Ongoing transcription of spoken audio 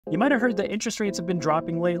You might have heard that interest rates have been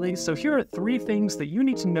dropping lately, so here are 3 things that you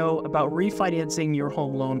need to know about refinancing your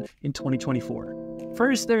home loan in 2024.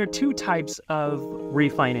 First, there are 2 types of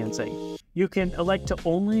refinancing. You can elect to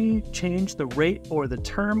only change the rate or the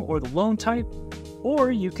term or the loan type,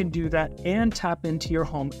 or you can do that and tap into your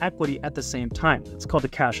home equity at the same time. It's called a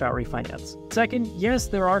cash-out refinance. Second, yes,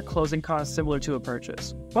 there are closing costs similar to a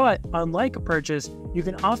purchase, but unlike a purchase, you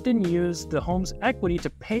can often use the home's equity to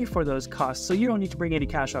pay for those costs, so you don't need to bring any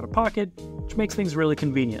cash out of pocket, which makes things really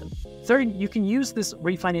convenient. Third, you can use this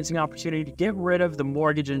refinancing opportunity to get rid of the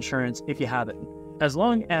mortgage insurance if you have it, as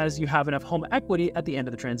long as you have enough home equity at the end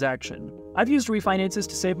of the transaction. I've used refinances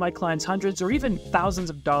to save my clients hundreds or even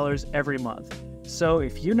thousands of dollars every month. So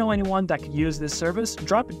if you know anyone that could use this service,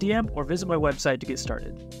 drop a DM or visit my website to get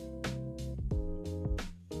started.